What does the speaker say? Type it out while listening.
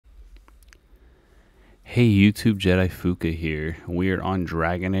Hey YouTube, Jedi Fuka here. We are on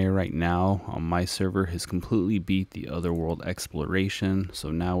Dragonheir right now. My server has completely beat the Otherworld exploration,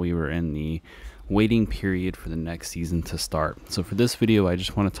 so now we were in the waiting period for the next season to start. So for this video, I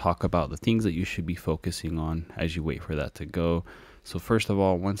just want to talk about the things that you should be focusing on as you wait for that to go. So first of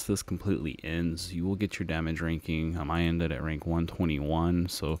all, once this completely ends, you will get your damage ranking. I ended at rank 121,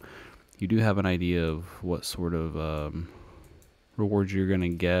 so you do have an idea of what sort of rewards you're going to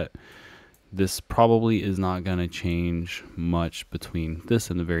get. This probably is not going to change much between this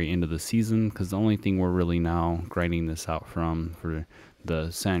and the very end of the season, because the only thing we're really now grinding this out from for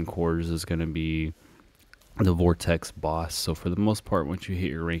the sand cores is going to be the vortex boss. So for the most part, once you hit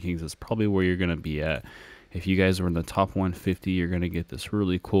your rankings, it's probably where you're going to be at. If you guys are in the top 150, you're going to get this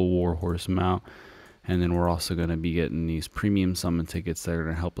really cool warhorse mount. And then we're also going to be getting these premium summon tickets that are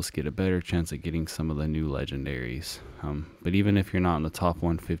going to help us get a better chance at getting some of the new legendaries. But even if you're not in the top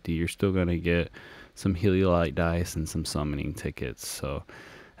 150, you're still going to get some Heliolite dice and some summoning tickets. So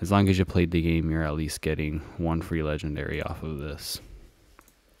as long as you played the game, you're at least getting one free legendary off of this.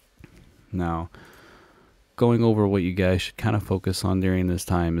 Now, going over what you guys should kind of focus on during this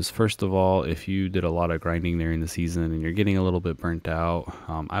time is, first of all, if you did a lot of grinding during the season and you're getting a little bit burnt out,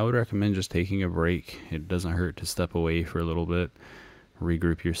 I would recommend just taking a break. It doesn't hurt to step away for a little bit,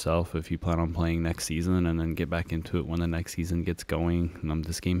 regroup yourself if you plan on playing next season, and then get back into it when the next season gets going.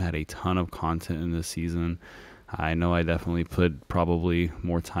 This game had a ton of content in this season. I know I definitely put probably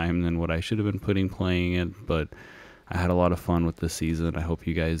more time than what I should have been putting playing it, but I had a lot of fun with this season. I hope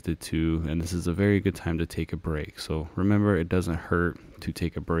you guys did too, and this is a very good time to take a break. So remember, it doesn't hurt to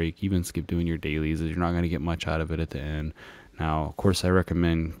take a break, even skip doing your dailies, as you're not going to get much out of it at the end. Now, of course, I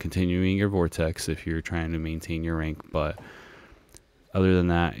recommend continuing your vortex if you're trying to maintain your rank, but other than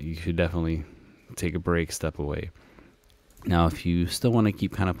that, you should definitely take a break, step away. Now, if you still want to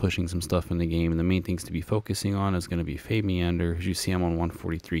keep kind of pushing some stuff in the game, the main things to be focusing on is going to be Fade Meander. As you see, I'm on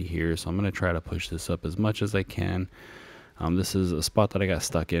 143 here, so I'm going to try to push this up as much as I can. This is a spot that I got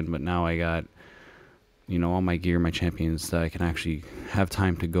stuck in, but now I got, all my gear, my champions, that I can actually have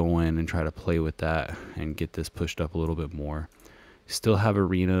time to go in and try to play with that and get this pushed up a little bit more. Still have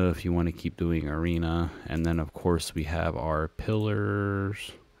Arena if you want to keep doing Arena. And then, of course, we have our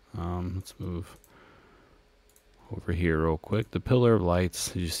pillars. Let's move over here real quick. The Pillar of Lights,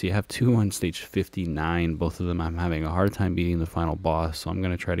 as you see, I have two on stage 59. Both of them I'm having a hard time beating the final boss, so I'm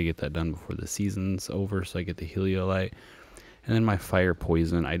going to try to get that done before the season's over so I get the Heliolite. And then my Fire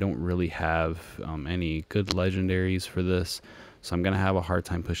Poison, I don't really have any good legendaries for this, so I'm going to have a hard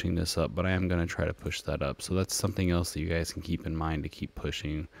time pushing this up, but I am going to try to push that up. So that's something else that you guys can keep in mind to keep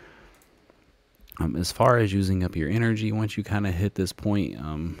pushing. As far as using up your energy, once you kind of hit this point,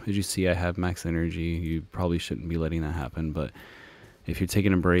 as you see, I have max energy. You probably shouldn't be letting that happen, but if you're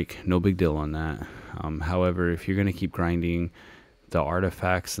taking a break, no big deal on that. However, if you're going to keep grinding the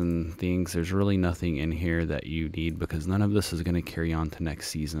artifacts and things, there's really nothing in here that you need, because none of this is going to carry on to next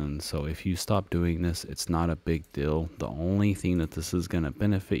season. So if you stop doing this, it's not a big deal. The only thing that this is going to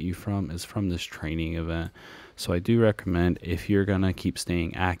benefit you from is from this training event. So I do recommend, if you're going to keep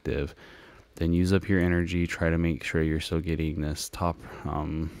staying active, then use up your energy. Try to make sure you're still getting this top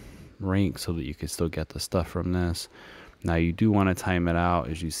rank so that you can still get the stuff from this. Now, you do want to time it out.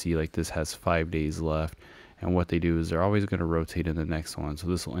 As you see, like, this has 5 days left, and what they do is they're always going to rotate in the next one. So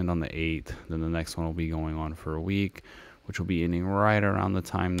this will end on the 8th, then the next one will be going on for a week, which will be ending right around the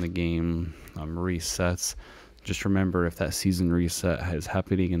time the game resets. Just remember, if that season reset is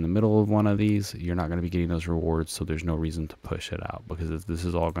happening in the middle of one of these, you're not going to be getting those rewards, so there's no reason to push it out, because this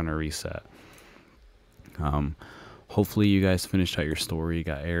is all going to reset. Hopefully you guys finished out your story. You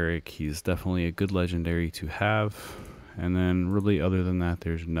got Eric. He's definitely a good legendary to have. And then really, other than that,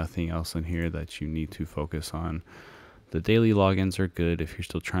 there's nothing else in here that you need to focus on. The daily logins are good. If you're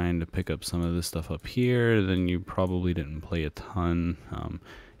still trying to pick up some of this stuff up here, then you probably didn't play a ton.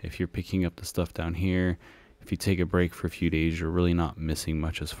 If you're picking up the stuff down here, if you take a break for a few days, you're really not missing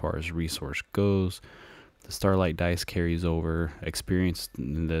much as far as resource goes. The Starlight dice carries over. Experience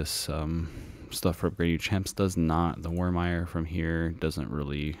in this stuff for upgrading champs does not. The Wormire from here doesn't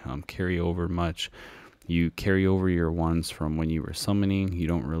really carry over much. You carry over your ones from when you were summoning. You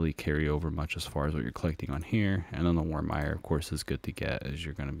don't really carry over much as far as what you're collecting on here. And then the Wormire, of course, is good to get, as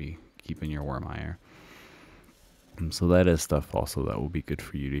you're going to be keeping your Wormire. So that is stuff also that will be good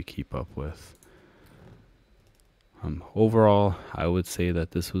for you to keep up with. Overall, I would say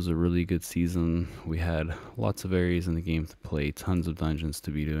that this was a really good season. We had lots of areas in the game to play, tons of dungeons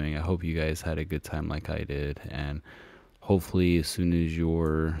to be doing. I hope you guys had a good time like I did, and hopefully as soon as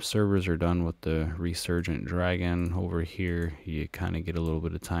your servers are done with the Resurgent Dragon over here, you kind of get a little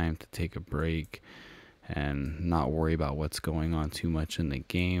bit of time to take a break and not worry about what's going on too much in the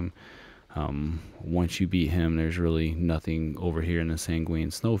game. Once you beat him, there's really nothing over here in the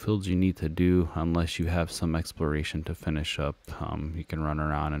Sanguine Snowfields you need to do unless you have some exploration to finish up. You can run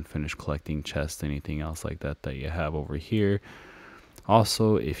around and finish collecting chests, anything else like that that you have over here.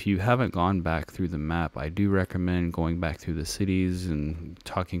 Also, if you haven't gone back through the map, I do recommend going back through the cities and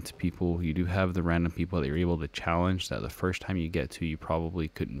talking to people. You do have the random people that you're able to challenge that the first time you get to, you probably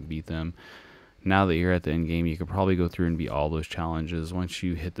couldn't beat them. Now that you're at the end game, you could probably go through and beat all those challenges. Once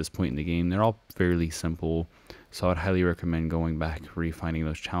you hit this point in the game, they're all fairly simple. So I would highly recommend going back, refinding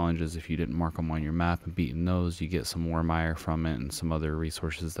those challenges. If you didn't mark them on your map and beating those, you get some more mire from it and some other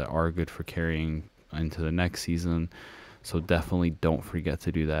resources that are good for carrying into the next season. So definitely don't forget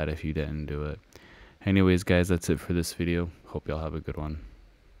to do that if you didn't do it. Anyways, guys, that's it for this video. Hope y'all have a good one.